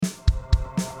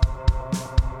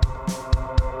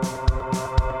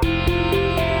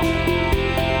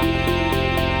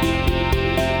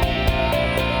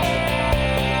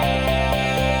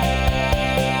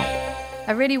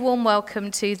really warm welcome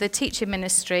to the teaching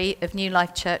ministry of New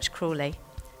Life Church Crawley.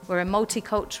 We're a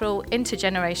multicultural,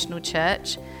 intergenerational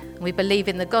church, and we believe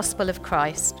in the gospel of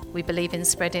Christ. We believe in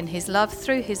spreading his love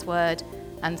through his word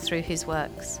and through his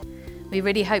works. We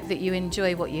really hope that you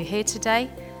enjoy what you hear today.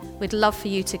 We'd love for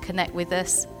you to connect with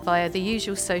us via the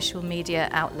usual social media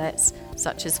outlets,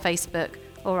 such as Facebook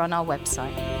or on our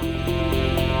website.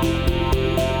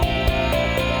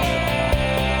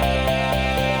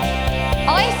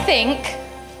 I think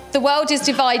the world is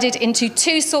divided into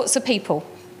two sorts of people.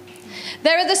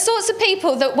 There are the sorts of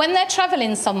people that when they're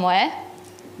travelling somewhere,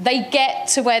 they get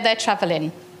to where they're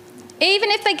travelling.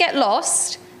 Even if they get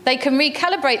lost, they can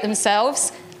recalibrate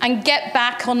themselves and get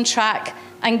back on track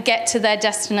and get to their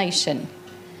destination.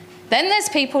 Then there's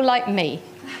people like me,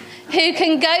 who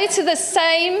can go to the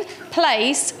same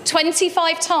place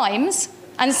 25 times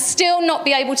and still not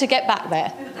be able to get back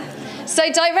there. So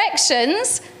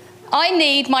directions, I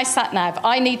need my sat-nav.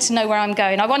 I need to know where I'm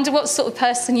going. I wonder what sort of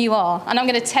person you are, and I'm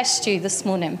going to test you this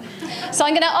morning. So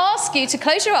I'm going to ask you to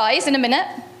close your eyes in a minute,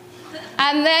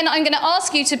 and then I'm going to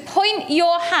ask you to point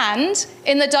your hand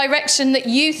in the direction that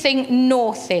you think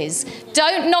north is.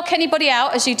 Don't knock anybody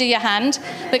out as you do your hand,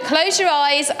 but close your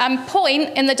eyes and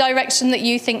point in the direction that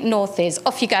you think north is.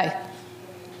 Off you go.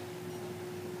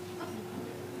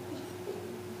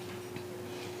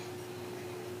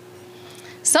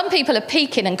 Some people are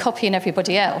peeking and copying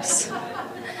everybody else.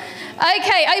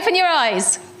 Okay, open your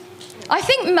eyes. I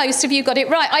think most of you got it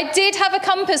right. I did have a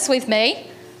compass with me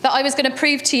that I was going to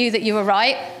prove to you that you were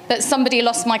right, but somebody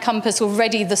lost my compass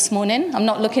already this morning. I'm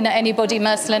not looking at anybody,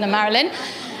 Mercelin and Marilyn.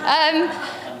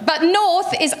 But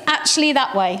north is actually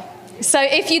that way. So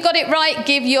if you got it right,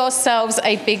 give yourselves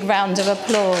a big round of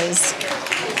applause.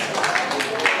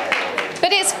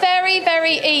 But it's very,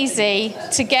 very easy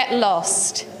to get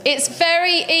lost. It's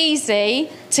very easy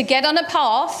to get on a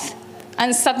path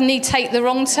and suddenly take the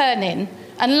wrong turning.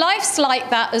 And life's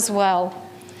like that as well.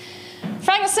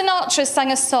 Frank Sinatra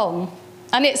sang a song,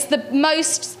 and it's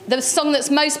the song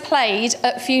that's most played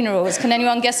at funerals. Can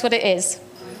anyone guess what it is?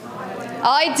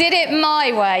 I did it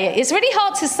my way. It's really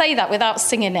hard to say that without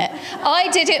singing it. I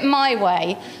did it my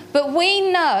way. But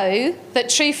we know that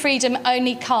true freedom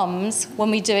only comes when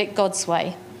we do it God's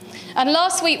way. And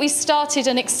last week we started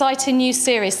an exciting new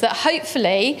series that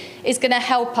hopefully is going to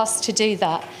help us to do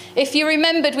that. If you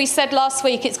remembered, we said last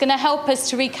week it's going to help us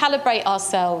to recalibrate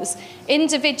ourselves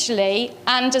individually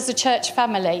and as a church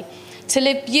family to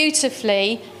live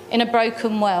beautifully in a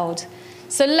broken world.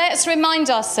 So let's remind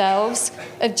ourselves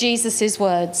of Jesus'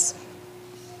 words.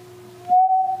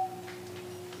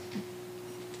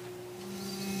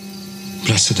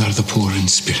 Blessed are the poor in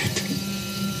spirit,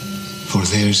 for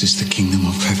theirs is the kingdom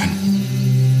of heaven.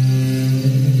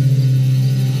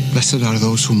 Blessed are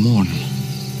those who mourn,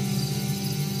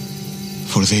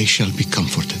 for they shall be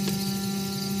comforted.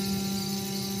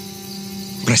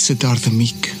 Blessed are the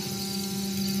meek,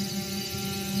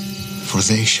 for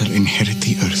they shall inherit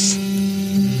the earth.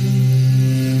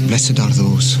 Blessed are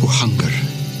those who hunger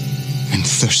and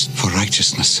thirst for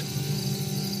righteousness,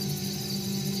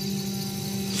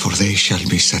 for they shall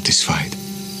be satisfied.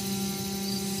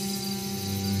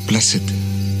 Blessed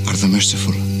are the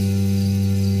merciful,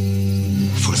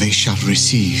 for they shall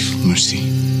receive mercy.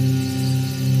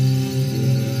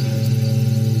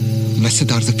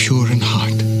 Blessed are the pure in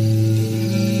heart,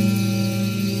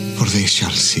 for they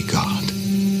shall see God.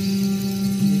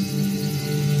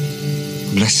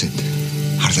 Blessed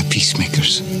are the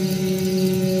peacemakers,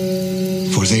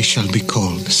 for they shall be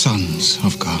called sons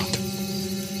of God.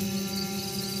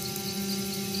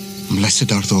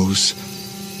 Blessed are those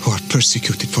who are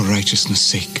persecuted for righteousness'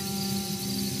 sake,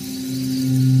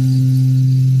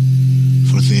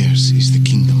 for theirs is the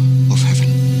kingdom of heaven.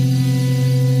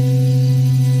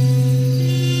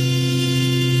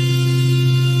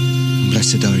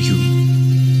 Blessed are you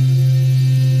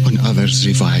when others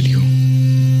revile you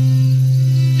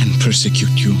and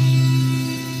persecute you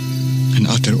and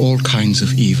utter all kinds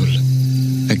of evil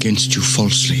against you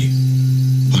falsely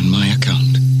on my account.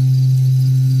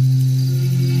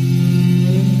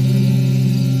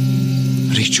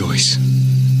 Rejoice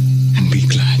and be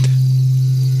glad,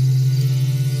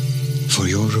 for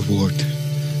your reward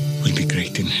will be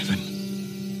great in heaven.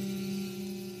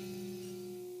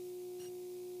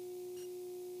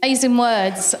 Amazing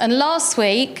words. And last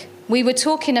week we were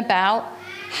talking about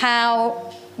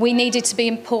how we needed to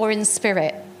be poor in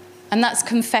spirit, and that's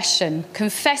confession,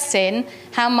 confessing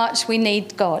how much we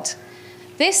need God.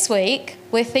 This week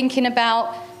we're thinking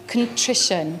about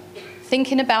contrition,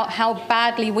 thinking about how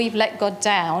badly we've let God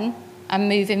down and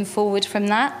moving forward from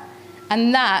that.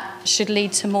 And that should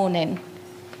lead to mourning.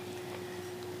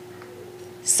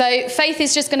 So Faith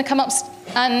is just going to come up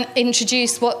and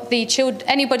introduce what the children,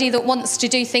 anybody that wants to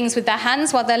do things with their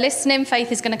hands while they're listening,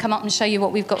 Faith is going to come up and show you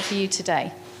what we've got for you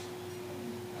today.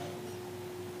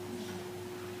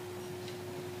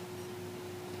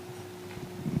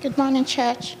 Good morning,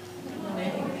 church. Good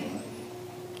morning.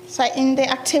 So in the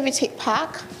activity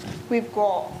pack, we've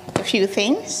got a few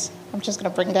things. I'm just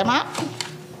going to bring them up.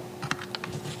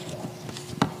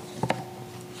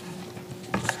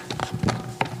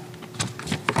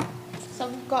 So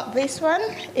we've got this one.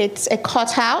 It's a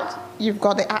cutout. You've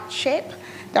got the heart shape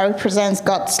that represents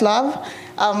God's love.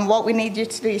 What we need you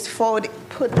to do is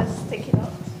put the sticky note.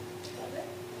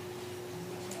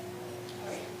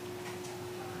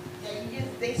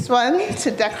 This one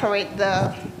to decorate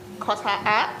the cutout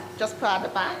art. Just put at the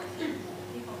back.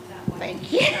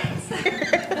 Thank you.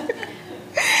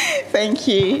 Thank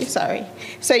you. Sorry.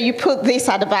 So you put this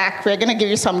at the back. We're going to give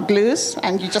you some glues,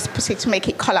 and you just put it to make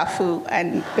it colorful.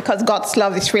 And because God's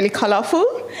love is really colorful,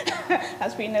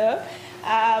 as we know,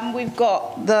 we've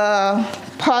got the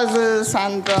puzzles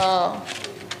and the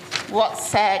word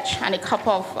search and a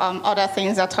couple of other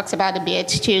things that talks about the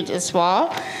Beatitude as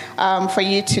well for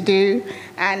you to do.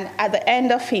 And at the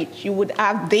end of it, you would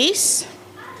have this.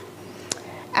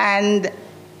 And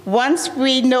once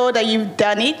we know that you've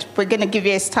done it, we're going to give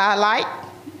you a starlight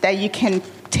that you can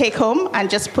take home and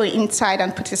just put inside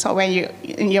and put it somewhere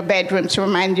in your bedroom to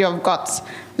remind you of God's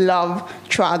love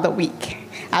throughout the week.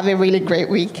 Have a really great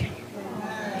week.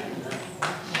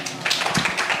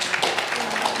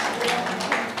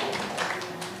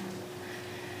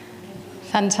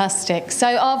 Fantastic.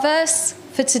 So our verse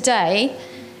for today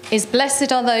is,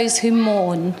 "Blessed are those who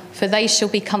mourn, for they shall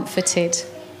be comforted."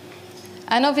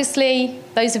 And obviously,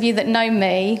 those of you that know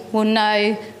me will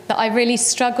know that I really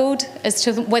struggled as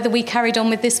to whether we carried on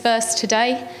with this verse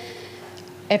today.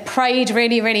 I prayed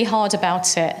really, really hard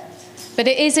about it. But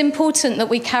it is important that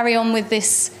we carry on with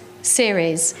this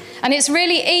series. And it's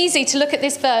really easy to look at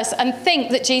this verse and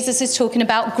think that Jesus is talking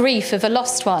about grief of a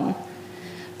lost one.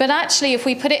 But actually, if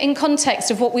we put it in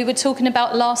context of what we were talking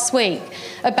about last week,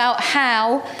 about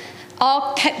how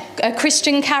our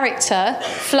Christian character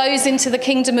flows into the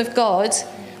kingdom of God,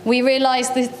 we realise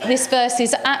this verse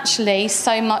is actually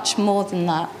so much more than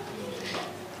that.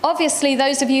 Obviously,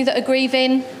 those of you that are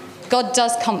grieving, God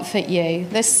does comfort you.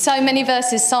 There's so many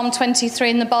verses. Psalm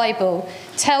 23 in the Bible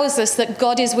tells us that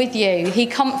God is with you. He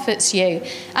comforts you.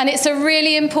 And it's a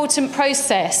really important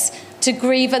process to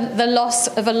grieve the loss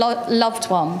of a loved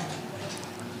one.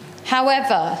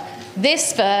 However,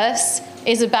 this verse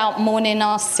is about mourning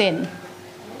our sin.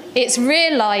 It's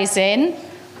realising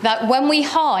that when we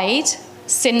hide,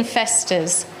 sin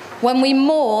festers. When we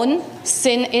mourn,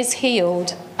 sin is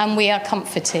healed and we are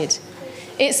comforted.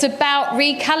 It's about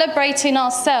recalibrating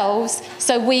ourselves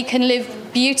so we can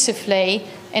live beautifully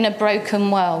in a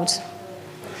broken world.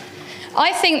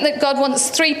 I think that God wants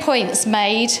 3 points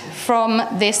made from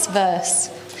this verse.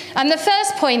 And the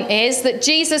first point is that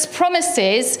Jesus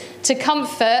promises to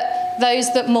comfort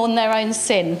those that mourn their own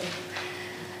sin.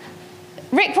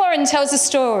 Rick Warren tells a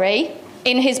story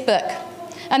in his book.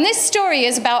 And this story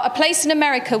is about a place in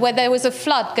America where there was a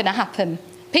flood going to happen.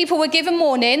 People were given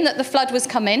warning that the flood was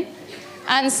coming.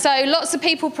 And so lots of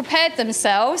people prepared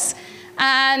themselves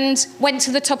and went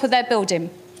to the top of their building.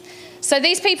 So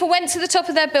these people went to the top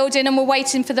of their building and were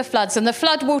waiting for the floods. And the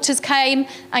flood waters came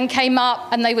up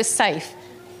and they were safe.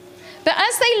 But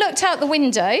as they looked out the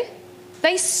window,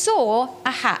 they saw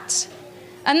a hat.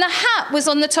 And the hat was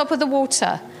on the top of the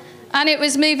water. And it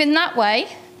was moving that way,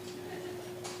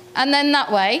 and then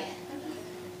that way,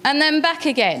 and then back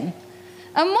again.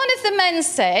 And one of the men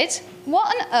said,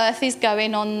 "What on earth is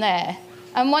going on there?"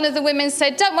 And one of the women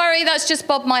said, "Don't worry, that's just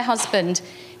Bob, my husband.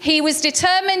 He was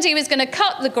determined he was going to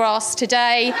cut the grass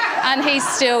today, and he's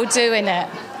still doing it."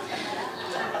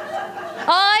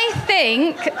 I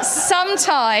think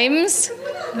sometimes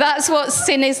that's what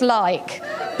sin is like.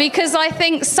 Because I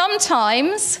think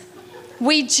sometimes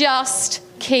we just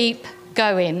keep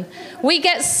going. We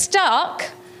get stuck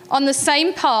on the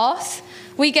same path.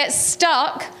 We get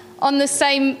stuck on the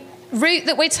same route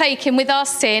that we're taking with our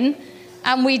sin,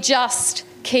 and we just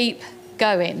keep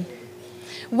going.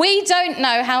 We don't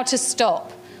know how to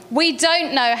stop. We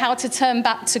don't know how to turn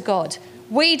back to God.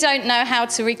 We don't know how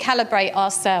to recalibrate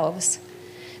ourselves.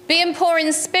 Being poor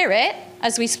in spirit,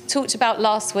 as we talked about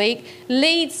last week,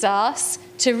 leads us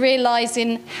to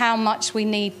realizing how much we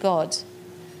need God.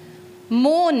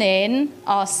 Mourning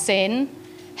our sin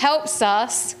helps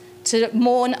us to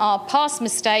mourn our past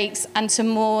mistakes and to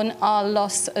mourn our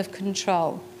loss of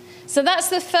control. So that's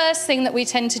the first thing that we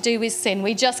tend to do with sin.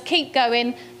 We just keep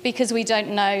going because we don't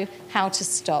know how to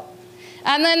stop.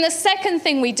 And then the second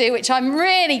thing we do, which I'm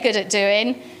really good at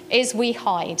doing, is we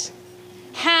hide.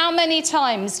 How many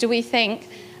times do we think,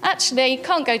 actually,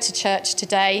 can't go to church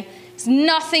today. It's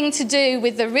nothing to do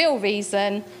with the real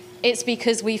reason. It's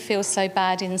because we feel so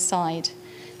bad inside.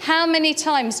 How many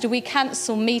times do we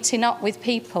cancel meeting up with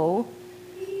people,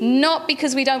 not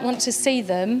because we don't want to see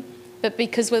them, but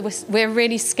because we're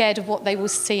really scared of what they will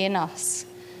see in us?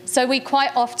 So we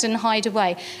quite often hide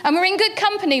away. And we're in good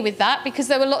company with that, because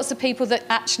there were lots of people that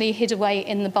actually hid away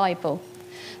in the Bible.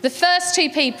 The first two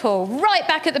people, right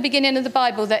back at the beginning of the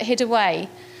Bible, that hid away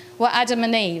were Adam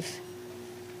and Eve.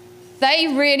 They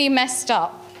really messed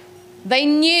up. They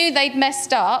knew they'd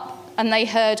messed up, and they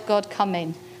heard God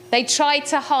coming. They tried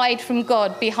to hide from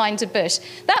God behind a bush.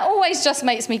 That always just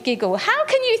makes me giggle. How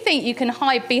can you think you can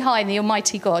hide behind the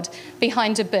Almighty God,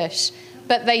 behind a bush?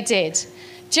 But they did.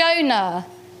 Jonah,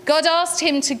 God asked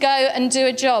him to go and do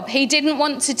a job. He didn't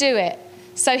want to do it,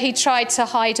 so he tried to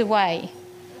hide away.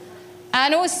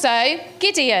 And also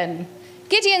Gideon.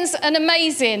 Gideon's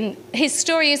his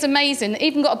story is amazing,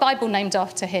 even got a Bible named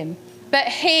after him. But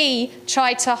he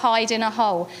tried to hide in a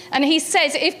hole. And he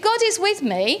says, if God is with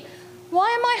me, why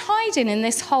am I hiding in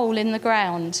this hole in the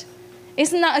ground?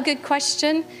 Isn't that a good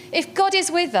question? If God is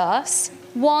with us,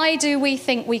 why do we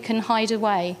think we can hide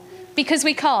away? Because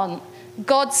we can't.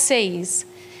 God sees.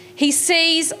 He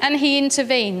sees and he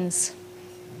intervenes.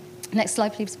 Next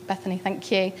slide, please, Bethany. Thank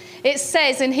you. It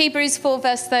says in Hebrews 4,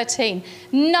 verse 13,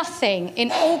 nothing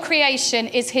in all creation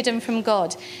is hidden from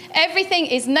God. Everything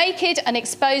is naked and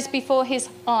exposed before his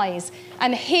eyes,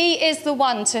 and he is the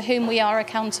one to whom we are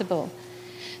accountable.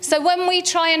 So when we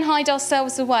try and hide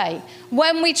ourselves away,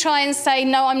 when we try and say,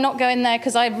 no, I'm not going there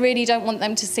because I really don't want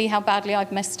them to see how badly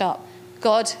I've messed up,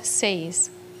 God sees.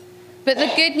 But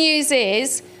the good news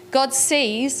is God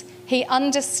sees, he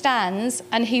understands,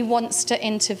 and he wants to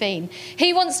intervene.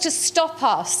 He wants to stop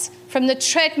us from the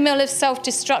treadmill of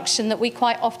self-destruction that we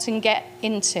quite often get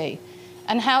into.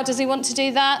 And how does he want to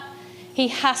do that? He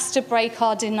has to break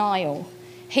our denial.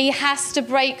 He has to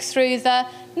break through the,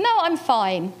 no, I'm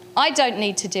fine. I don't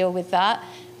need to deal with that.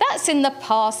 That's in the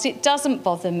past. It doesn't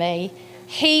bother me.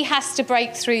 He has to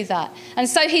break through that. And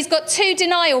so he's got two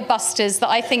denial busters that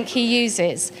I think he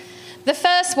uses. The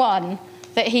first one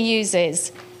that he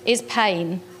uses is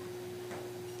pain.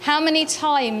 How many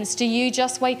times do you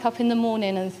just wake up in the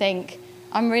morning and think,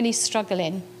 I'm really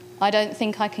struggling. I don't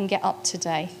think I can get up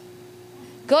today.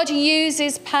 God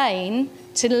uses pain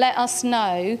to let us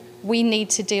know we need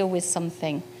to deal with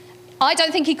something. I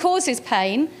don't think he causes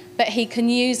pain, but he can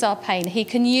use our pain. He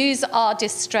can use our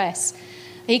distress.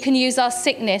 He can use our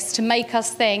sickness to make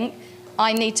us think,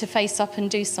 I need to face up and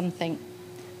do something.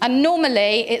 And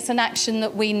normally, it's an action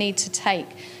that we need to take.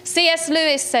 C.S.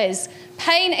 Lewis says,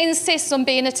 pain insists on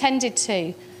being attended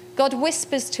to. God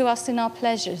whispers to us in our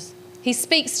pleasures. He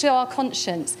speaks to our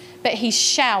conscience, but he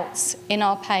shouts in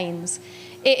our pains.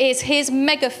 It is his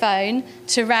megaphone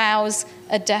to rouse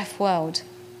a deaf world.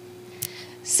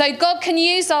 So God can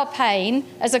use our pain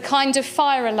as a kind of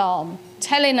fire alarm,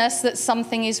 telling us that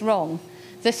something is wrong.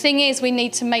 The thing is, we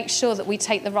need to make sure that we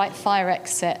take the right fire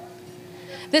exit.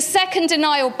 The second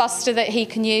denial buster that he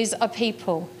can use are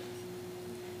people.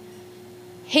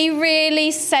 He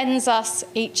really sends us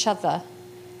each other.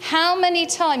 How many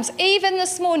times, even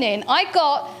this morning, I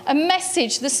got a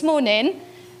message this morning,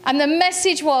 and the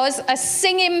message was a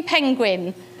singing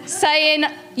penguin saying,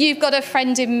 you've got a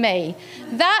friend in me.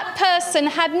 That person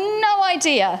had no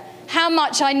idea how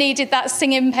much I needed that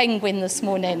singing penguin this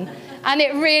morning. And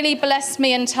it really blessed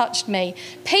me and touched me.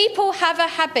 People have a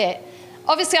habit.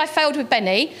 Obviously, I failed with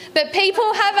Benny, but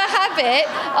people have a habit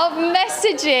of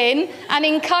messaging and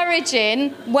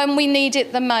encouraging when we need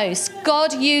it the most.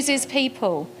 God uses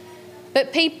people,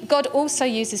 but God also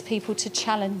uses people to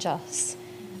challenge us.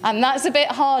 And that's a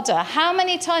bit harder. How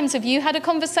many times have you had a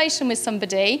conversation with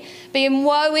somebody being,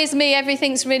 woe is me,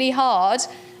 everything's really hard,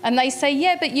 and they say,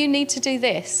 yeah, but you need to do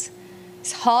this.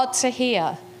 It's hard to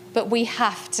hear, but we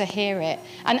have to hear it.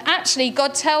 And actually,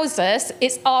 God tells us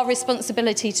it's our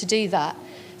responsibility to do that.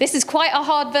 This is quite a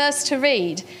hard verse to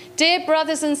read. Dear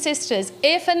brothers and sisters,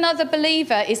 if another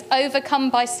believer is overcome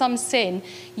by some sin,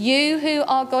 you who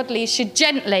are godly should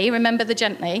gently, remember the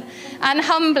gently, and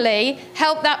humbly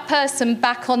help that person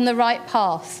back on the right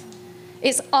path.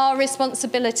 It's our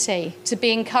responsibility to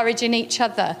be encouraging each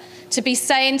other, to be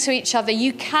saying to each other,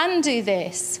 you can do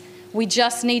this. We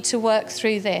just need to work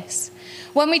through this.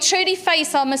 When we truly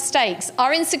face our mistakes,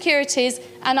 our insecurities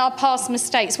and our past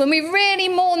mistakes, when we really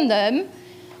mourn them,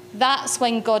 that's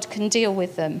when God can deal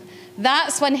with them.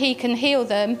 That's when he can heal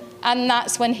them, and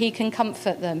that's when he can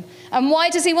comfort them. And why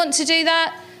does he want to do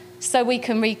that? So we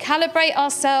can recalibrate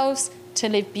ourselves to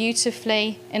live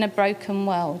beautifully in a broken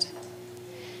world.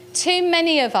 Too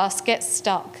many of us get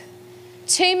stuck.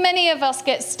 Too many of us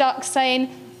get stuck saying,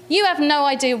 you have no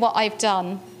idea what I've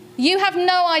done. You have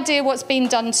no idea what's been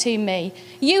done to me.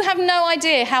 You have no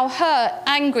idea how hurt,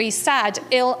 angry, sad,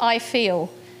 ill I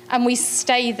feel. And we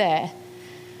stay there.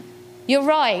 You're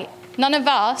right. None of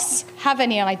us have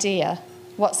any idea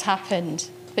what's happened.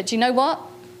 But do you know what?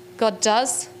 God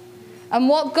does. And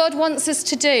what God wants us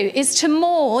to do is to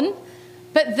mourn,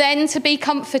 but then to be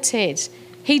comforted.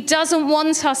 He doesn't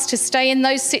want us to stay in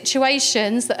those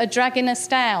situations that are dragging us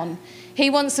down. He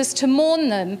wants us to mourn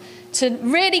them, to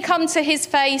really come to his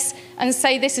face and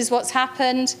say, this is what's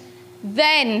happened.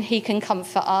 Then he can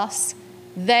comfort us.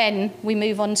 Then we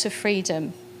move on to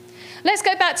freedom. Let's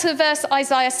go back to the verse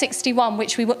Isaiah 61,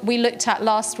 which we looked at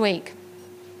last week.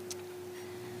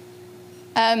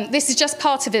 This is just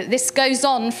part of it. This goes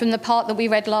on from the part that we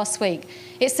read last week.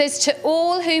 It says, to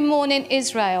all who mourn in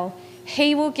Israel,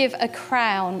 he will give a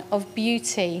crown of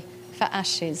beauty for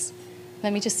ashes.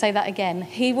 Let me just say that again.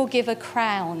 He will give a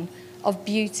crown of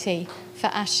beauty for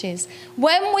ashes.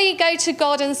 When we go to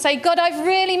God and say, God, I've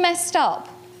really messed up.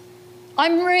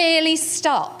 I'm really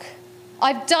stuck.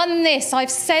 I've done this.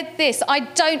 I've said this. I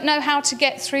don't know how to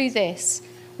get through this.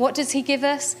 What does he give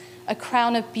us? A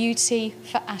crown of beauty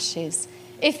for ashes.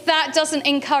 If that doesn't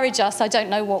encourage us, I don't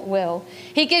know what will.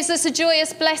 He gives us a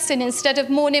joyous blessing instead of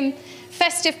mourning,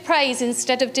 festive praise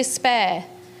instead of despair.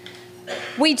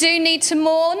 We do need to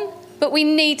mourn, but we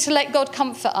need to let God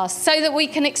comfort us so that we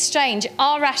can exchange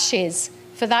our ashes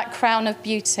for that crown of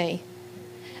beauty.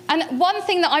 And one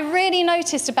thing that I really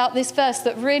noticed about this verse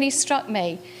that really struck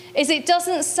me is it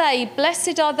doesn't say,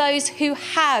 blessed are those who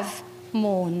have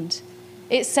mourned.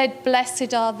 It said,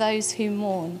 blessed are those who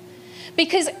mourn.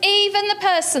 Because even the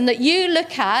person that you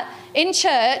look at in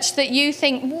church that you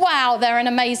think, wow, they're an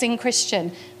amazing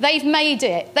Christian. They've made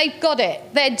it. They've got it.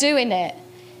 They're doing it.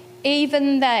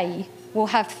 Even they will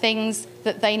have things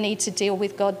that they need to deal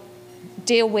with God.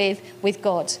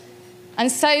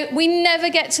 And so we never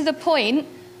get to the point,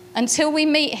 until we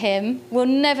meet him, we'll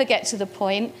never get to the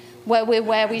point where we're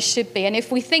where we should be. And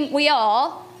if we think we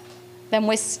are, then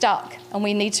we're stuck and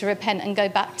we need to repent and go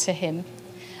back to him.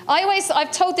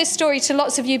 I've told this story to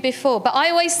lots of you before, but I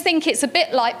always think it's a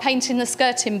bit like painting the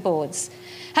skirting boards.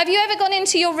 Have you ever gone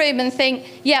into your room and think,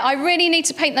 yeah, I really need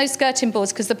to paint those skirting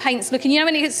boards because the paint's looking,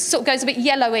 when it sort of goes a bit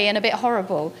yellowy and a bit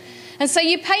horrible. And so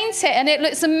you paint it and it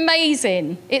looks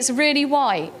amazing. It's really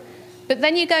white. But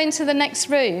then you go into the next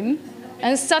room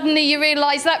and suddenly you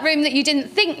realise that room that you didn't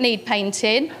think need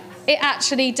painting, it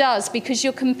actually does, because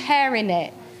you're comparing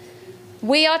it.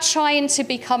 We are trying to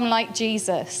become like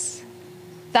Jesus.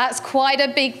 That's quite a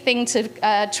big thing to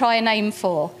try and aim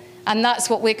for. And that's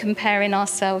what we're comparing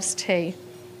ourselves to.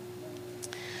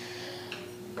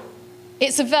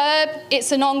 It's a verb,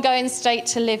 it's an ongoing state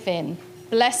to live in.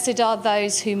 Blessed are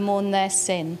those who mourn their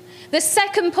sin. The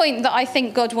second point that I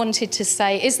think God wanted to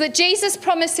say is that Jesus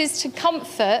promises to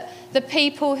comfort the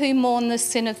people who mourn the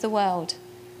sin of the world.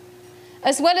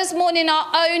 As well as mourning our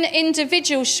own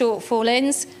individual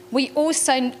shortfallings, we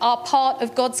also are part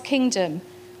of God's kingdom,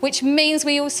 which means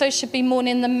we also should be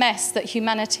mourning the mess that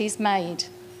humanity's made.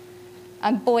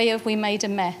 And boy, have we made a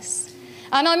mess.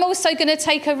 And I'm also going to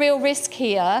take a real risk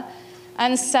here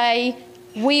and say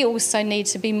we also need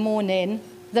to be mourning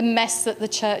the mess that the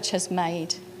church has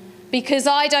made, because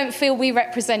I don't feel we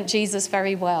represent Jesus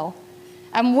very well.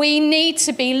 And we need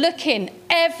to be looking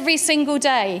every single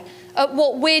day at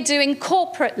what we're doing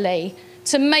corporately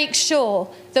to make sure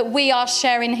that we are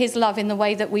sharing his love in the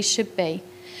way that we should be.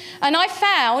 And I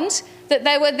found that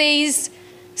there were these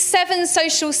 7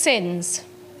 social sins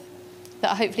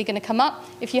that are hopefully going to come up.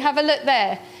 If you have a look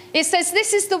there, it says,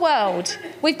 this is the world.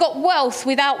 We've got wealth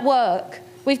without work.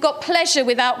 We've got pleasure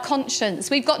without conscience.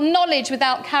 We've got knowledge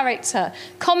without character,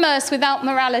 commerce without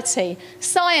morality,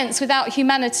 science without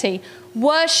humanity,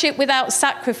 worship without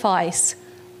sacrifice.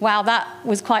 Wow, that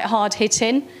was quite hard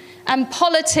hitting. And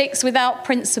politics without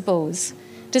principles.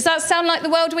 Does that sound like the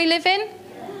world we live in?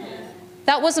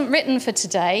 That wasn't written for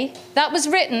today. That was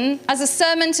written as a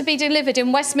sermon to be delivered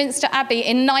in Westminster Abbey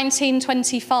in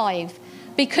 1925.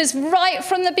 Because right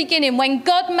from the beginning, when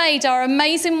God made our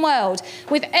amazing world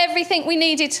with everything we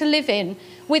needed to live in,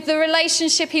 with the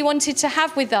relationship he wanted to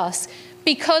have with us,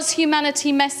 because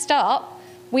humanity messed up,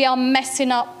 we are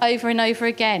messing up over and over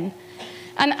again.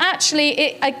 And actually,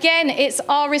 it's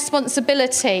our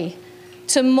responsibility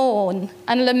to mourn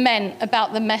and lament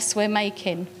about the mess we're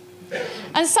making.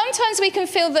 And sometimes we can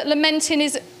feel that lamenting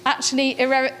is actually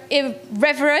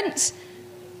irreverent,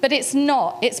 but it's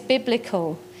not. It's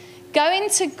biblical. Going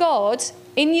to God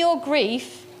in your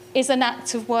grief is an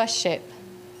act of worship.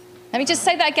 Let me just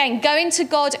say that again. Going to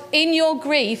God in your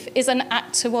grief is an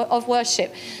act of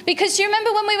worship. Because you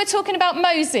remember when we were talking about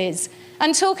Moses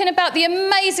and talking about the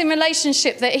amazing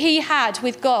relationship that he had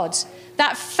with God,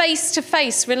 that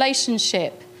face-to-face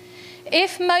relationship.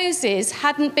 If Moses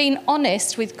hadn't been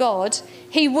honest with God,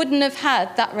 he wouldn't have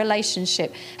had that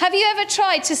relationship. Have you ever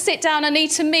tried to sit down and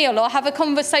eat a meal or have a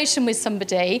conversation with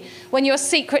somebody when you're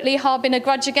secretly harbouring a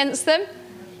grudge against them?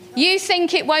 You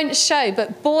think it won't show,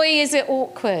 but boy, is it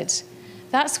awkward.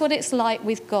 That's what it's like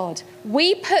with God.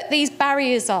 We put these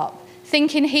barriers up,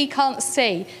 thinking he can't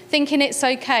see, thinking it's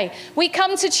okay. We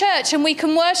come to church and we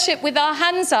can worship with our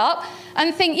hands up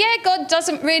and think, yeah, God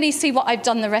doesn't really see what I've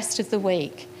done the rest of the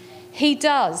week. He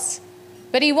does,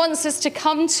 but he wants us to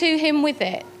come to him with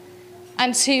it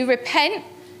and to repent,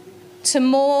 to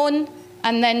mourn,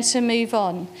 and then to move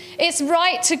on. It's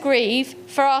right to grieve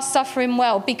for our suffering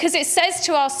world because it says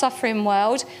to our suffering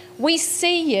world, we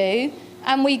see you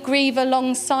and we grieve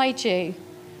alongside you.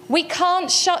 We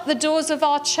can't shut the doors of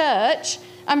our church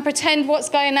and pretend what's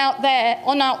going out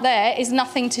there is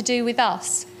nothing to do with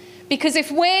us. Because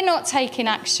if we're not taking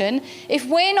action, if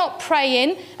we're not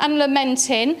praying and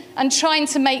lamenting and trying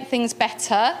to make things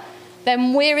better,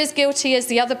 then we're as guilty as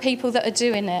the other people that are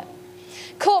doing it.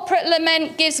 Corporate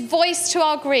lament gives voice to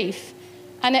our grief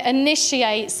and it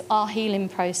initiates our healing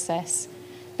process.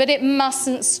 But it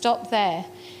mustn't stop there.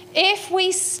 If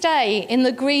we stay in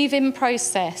the grieving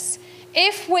process,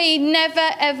 if we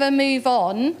never ever move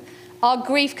on, our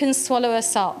grief can swallow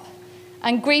us up.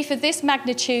 And grief of this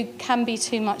magnitude can be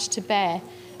too much to bear.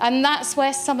 And that's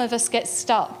where some of us get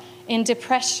stuck, in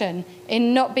depression,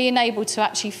 in not being able to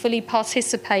actually fully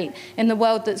participate in the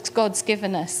world that God's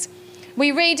given us.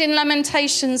 We read in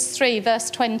Lamentations 3, verse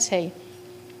 20,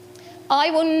 I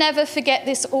will never forget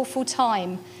this awful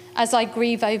time as I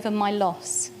grieve over my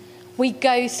loss. We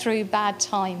go through bad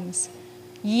times.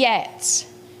 Yet,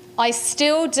 I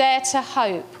still dare to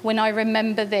hope when I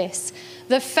remember this.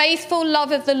 The faithful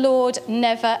love of the Lord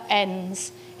never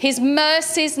ends. His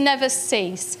mercies never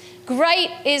cease.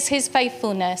 Great is his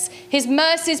faithfulness. His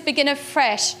mercies begin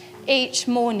afresh each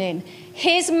morning.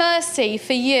 His mercy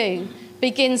for you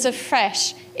begins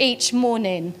afresh each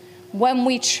morning when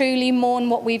we truly mourn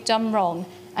what we've done wrong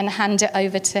and hand it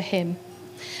over to him.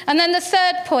 And then the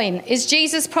third point is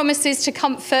Jesus promises to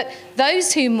comfort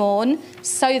those who mourn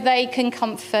so they can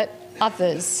comfort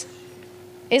others.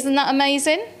 Isn't that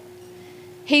amazing?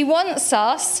 He wants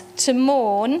us to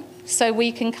mourn so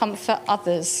we can comfort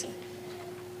others.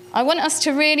 I want us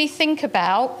to really think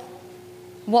about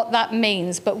what that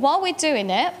means. But while we're doing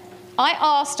it, I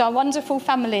asked our wonderful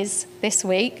families this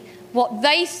week what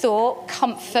they thought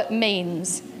comfort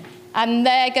means. And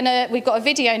we've got a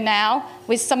video now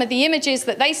with some of the images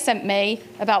that they sent me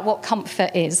about what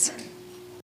comfort is.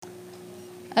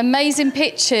 Amazing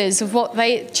pictures of what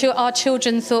our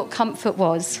children thought comfort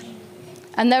was.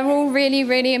 And they're all really,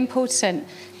 really important.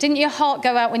 Didn't your heart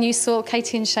go out when you saw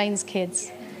Katie and Shane's kids?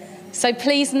 So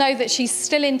please know that she's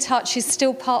still in touch. She's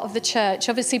still part of the church.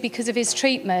 Obviously, because of his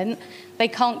treatment, they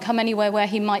can't come anywhere where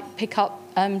he might pick up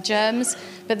germs,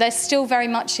 but they're still very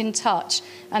much in touch.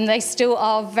 And they still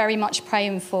are very much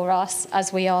praying for us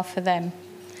as we are for them.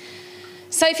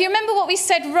 So if you remember what we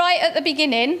said right at the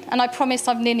beginning, and I promise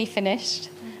I've nearly finished,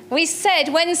 we said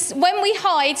when we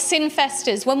hide, sin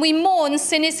festers. When we mourn,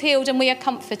 sin is healed and we are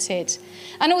comforted.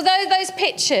 And although those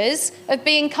pictures of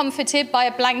being comforted by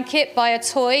a blanket, by a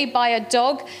toy, by a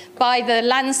dog, by the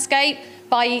landscape,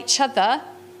 by each other,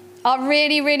 are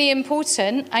really, really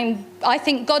important. And I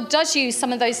think God does use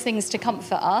some of those things to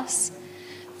comfort us.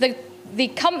 The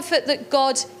comfort that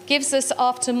God gives us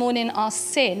after mourning our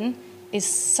sin is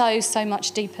so, so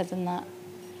much deeper than that.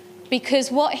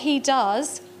 Because what he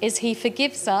does is he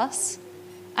forgives us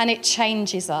and it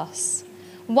changes us.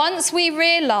 Once we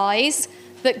realise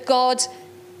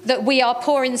that we are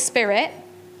poor in spirit,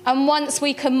 and once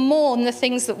we can mourn the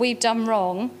things that we've done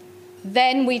wrong,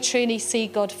 then we truly see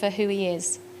God for who he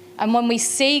is. And when we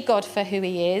see God for who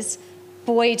he is,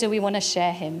 boy, do we want to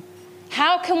share him.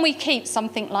 How can we keep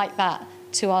something like that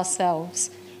to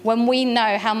ourselves when we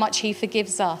know how much he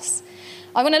forgives us?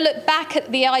 I want to look back at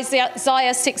the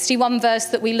Isaiah 61 verse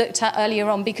that we looked at earlier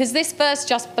on, because this verse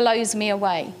just blows me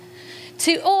away.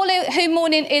 To all who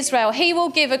mourn in Israel, he will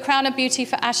give a crown of beauty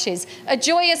for ashes, a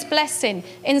joyous blessing,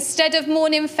 instead of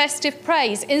mourning, festive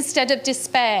praise, instead of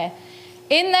despair.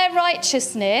 In their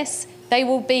righteousness, they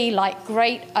will be like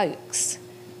great oaks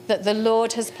that the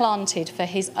Lord has planted for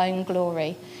his own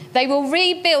glory. They will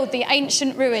rebuild the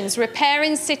ancient ruins,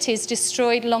 repairing cities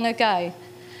destroyed long ago.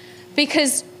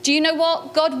 Because do you know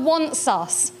what? God wants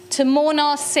us to mourn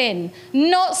our sin,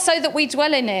 not so that we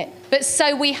dwell in it, but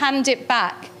so we hand it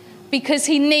back, because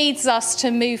he needs us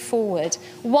to move forward.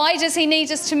 Why does he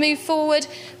need us to move forward?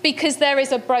 Because there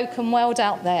is a broken world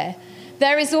out there.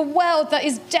 There is a world that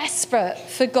is desperate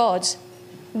for God.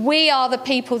 We are the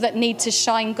people that need to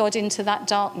shine God into that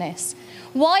darkness.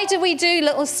 Why do we do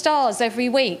little stars every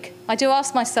week? I do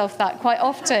ask myself that quite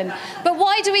often. But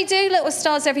why do we do little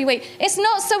stars every week? It's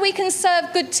not so we can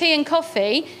serve good tea and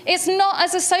coffee. It's not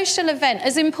as a social event,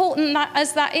 as important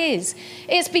as that is.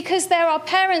 It's because there are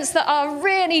parents that are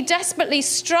really desperately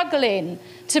struggling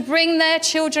to bring their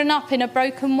children up in a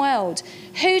broken world.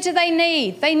 Who do they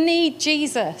need? They need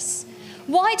Jesus.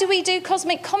 Why do we do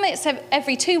Cosmic Comets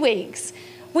every 2 weeks?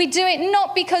 We do it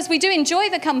not because we do enjoy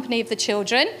the company of the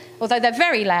children, although they're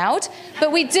very loud,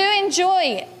 but we do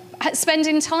enjoy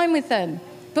spending time with them.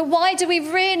 But why do we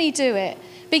really do it?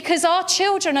 Because our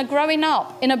children are growing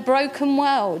up in a broken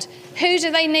world. Who do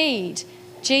they need?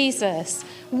 Jesus.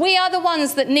 We are the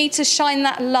ones that need to shine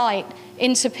that light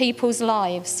into people's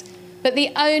lives. But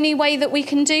the only way that we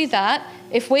can do that,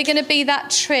 if we're going to be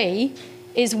that tree,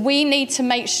 is we need to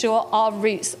make sure our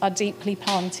roots are deeply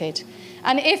planted.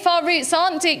 And if our roots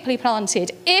aren't deeply planted,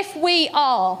 if we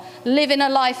are living a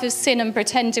life of sin and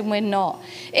pretending we're not,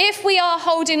 if we are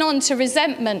holding on to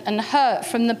resentment and hurt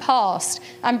from the past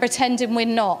and pretending we're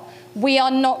not, we are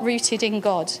not rooted in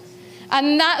God.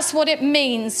 And that's what it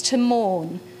means to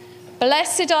mourn.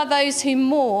 Blessed are those who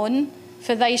mourn,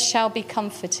 for they shall be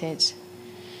comforted.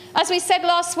 As we said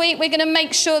last week, we're going to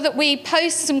make sure that we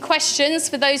post some questions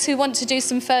for those who want to do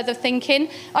some further thinking.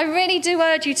 I really do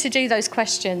urge you to do those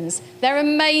questions. They're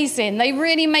amazing. They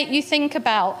really make you think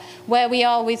about where we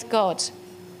are with God.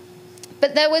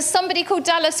 But there was somebody called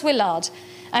Dallas Willard,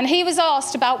 and he was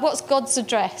asked about what's God's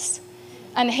address.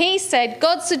 And he said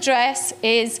God's address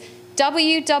is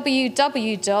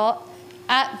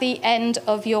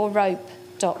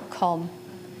www.attheendofyourrope.com.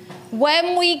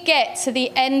 When we get to the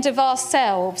end of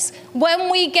ourselves, when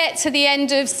we get to the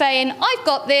end of saying, I've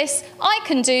got this, I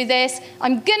can do this,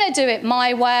 I'm going to do it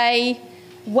my way,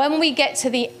 when we get to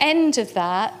the end of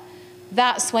that,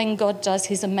 that's when God does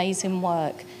his amazing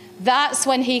work. That's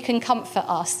when he can comfort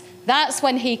us. That's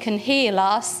when he can heal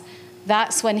us.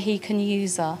 That's when he can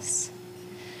use us.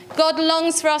 God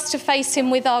longs for us to face him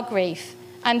with our grief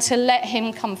and to let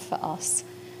him comfort us.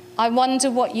 I wonder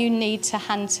what you need to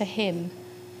hand to him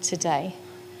today.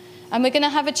 And we're going to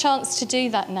have a chance to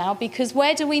do that now, because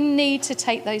where do we need to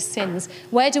take those sins?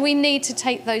 Where do we need to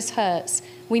take those hurts?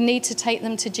 We need to take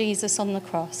them to Jesus on the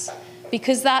cross,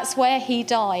 because that's where he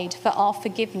died for our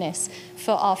forgiveness,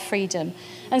 for our freedom.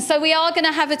 And so we are going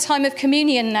to have a time of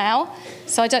communion now.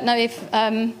 So I don't know if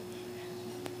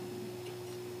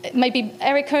maybe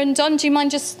Erica and Don, do you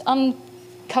mind just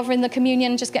uncovering the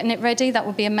communion, just getting it ready? That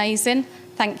would be amazing.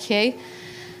 Thank you.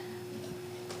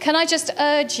 Can I just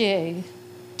urge you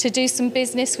to do some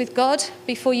business with God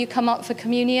before you come up for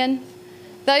communion?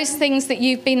 Those things that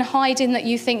you've been hiding that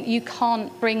you think you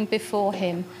can't bring before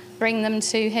him, bring them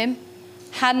to him,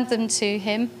 hand them to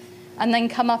him, and then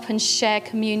come up and share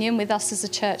communion with us as a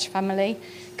church family.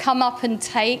 Come up and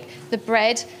take the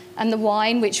bread and the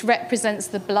wine, which represents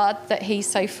the blood that he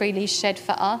so freely shed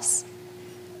for us.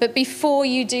 But before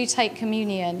you do take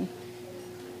communion,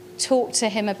 talk to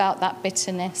him about that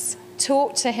bitterness.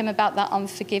 Talk to him about that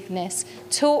unforgiveness.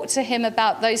 Talk to him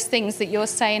about those things that you're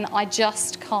saying, I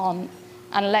just can't,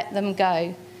 and let them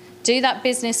go. Do that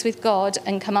business with God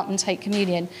and come up and take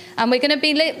communion. And we're going to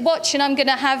be watching, I'm going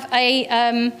to have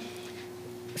a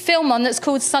film on that's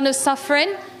called Son of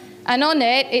Suffering. And on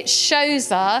it, it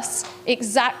shows us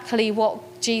exactly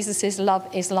what Jesus' love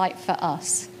is like for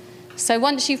us. So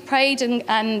once you've prayed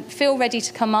and feel ready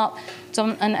to come up,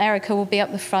 Don and Erica will be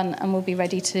up the front and we'll be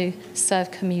ready to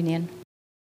serve communion.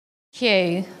 Thank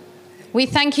you. We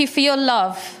thank you for your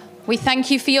love. We thank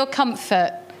you for your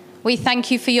comfort. We thank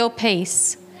you for your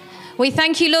peace. We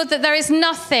thank you, Lord, that there is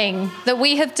nothing that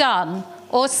we have done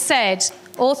or said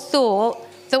or thought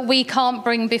that we can't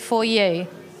bring before you.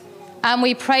 And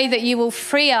we pray that you will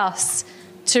free us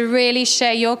to really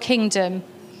share your kingdom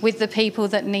with the people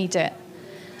that need it.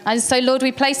 And so, Lord,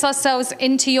 we place ourselves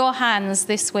into your hands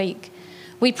this week.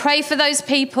 We pray for those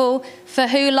people for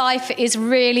who life is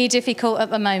really difficult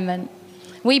at the moment.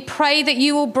 We pray that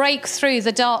you will break through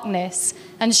the darkness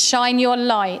and shine your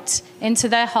light into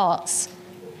their hearts.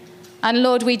 And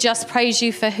Lord, we just praise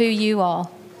you for who you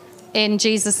are. In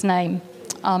Jesus' name,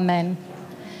 amen.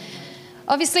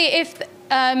 Obviously, if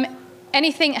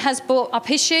anything has brought up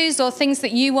issues or things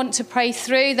that you want to pray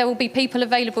through, there will be people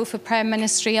available for prayer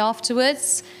ministry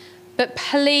afterwards. But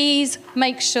please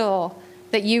make sure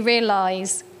that you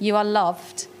realise you are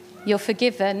loved you're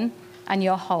forgiven, and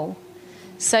you're whole.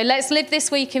 So let's live this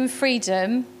week in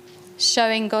freedom,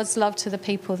 showing God's love to the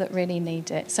people that really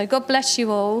need it. So God bless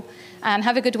you all, and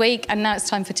have a good week. And now it's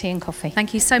time for tea and coffee.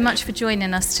 Thank you so much for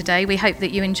joining us today. We hope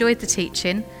that you enjoyed the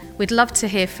teaching. We'd love to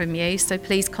hear from you, so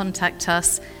please contact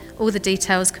us. All the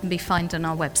details can be found on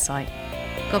our website.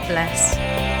 God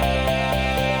bless.